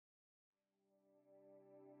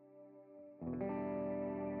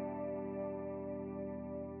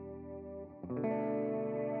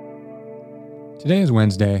Today is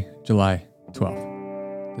Wednesday, July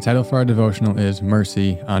 12th. The title for our devotional is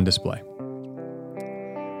Mercy on Display.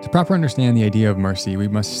 To properly understand the idea of mercy, we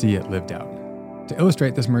must see it lived out. To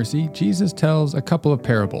illustrate this mercy, Jesus tells a couple of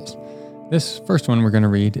parables. This first one we're going to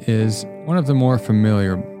read is one of the more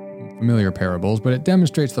familiar parables, but it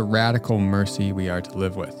demonstrates the radical mercy we are to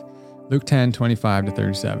live with. Luke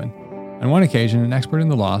 10:25-37. On one occasion, an expert in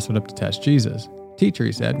the law stood up to test Jesus. "Teacher,"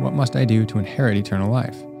 he said, "what must I do to inherit eternal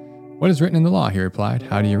life?" "What is written in the law?" he replied.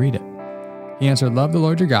 "How do you read it?" He answered, "Love the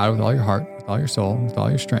Lord your God with all your heart, with all your soul, with all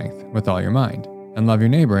your strength, with all your mind, and love your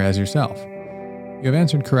neighbor as yourself." "You have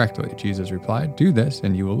answered correctly," Jesus replied. "Do this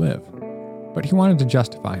and you will live." But he wanted to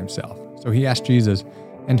justify himself, so he asked Jesus,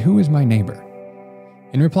 "And who is my neighbor?"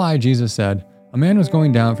 In reply, Jesus said, "A man was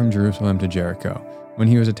going down from Jerusalem to Jericho when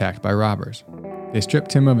he was attacked by robbers. They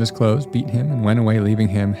stripped him of his clothes, beat him, and went away, leaving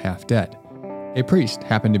him half dead. A priest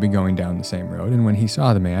happened to be going down the same road, and when he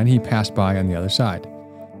saw the man, he passed by on the other side.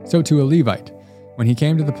 So too a Levite. When he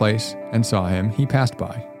came to the place and saw him, he passed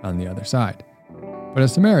by on the other side. But a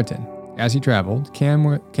Samaritan, as he traveled, came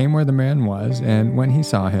where the man was, and when he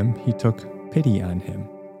saw him, he took pity on him."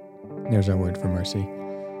 There's our word for mercy.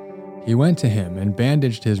 "He went to him and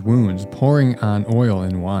bandaged his wounds, pouring on oil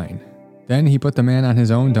and wine. Then he put the man on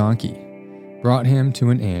his own donkey, brought him to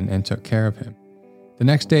an inn, and took care of him. The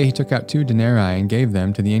next day he took out 2 denarii and gave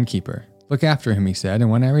them to the innkeeper. 'Look after him,' he said, 'and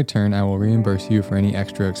when I return, I will reimburse you for any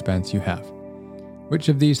extra expense you have.' Which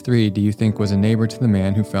of these 3 do you think was a neighbor to the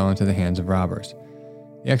man who fell into the hands of robbers?"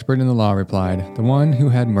 The expert in the law replied, "The one who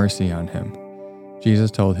had mercy on him." Jesus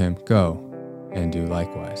told him, "Go and do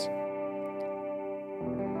likewise."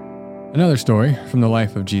 Another story from the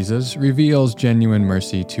life of Jesus reveals genuine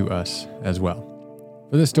mercy to us as well.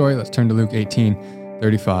 For this story, let's turn to Luke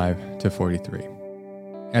 18:35-43.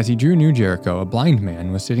 As he drew near Jericho, a blind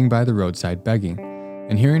man was sitting by the roadside begging,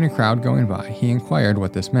 and hearing a crowd going by, he inquired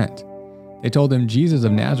what this meant. They told him, "Jesus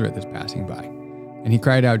of Nazareth is passing by." And he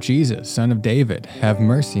cried out, "Jesus, Son of David, have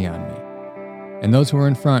mercy on me." And those who were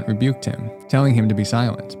in front rebuked him, telling him to be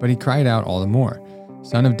silent. But he cried out all the more,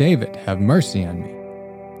 "Son of David, have mercy on me."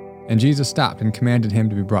 And Jesus stopped and commanded him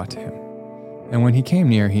to be brought to him. And when he came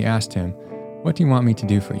near, he asked him, "What do you want me to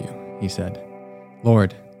do for you?" He said,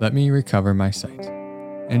 "Lord, let me recover my sight."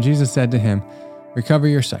 And Jesus said to him, "Recover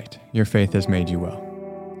your sight, your faith has made you well."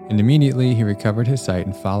 And immediately he recovered his sight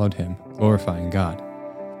and followed him, glorifying God.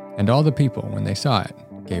 And all the people, when they saw it,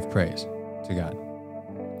 gave praise to God.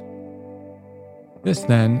 This,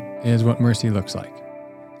 then, is what mercy looks like.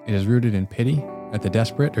 It is rooted in pity at the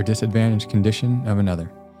desperate or disadvantaged condition of another.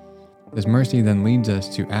 This mercy then leads us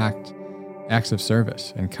to acts of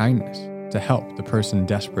service and kindness to help the person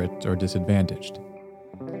desperate or disadvantaged.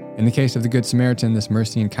 In the case of the Good Samaritan, this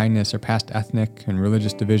mercy and kindness surpassed ethnic and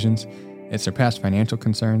religious divisions. It surpassed financial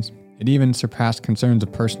concerns. It even surpassed concerns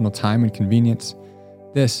of personal time and convenience.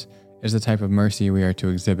 This is the type of mercy we are to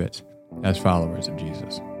exhibit as followers of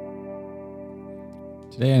Jesus.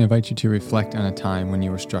 Today, I invite you to reflect on a time when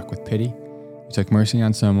you were struck with pity. You took mercy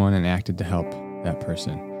on someone and acted to help that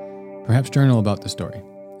person. Perhaps journal about the story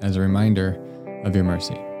as a reminder of your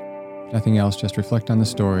mercy. If nothing else, just reflect on the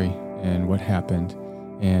story and what happened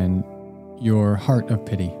and your heart of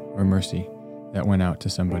pity or mercy that went out to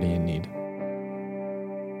somebody in need.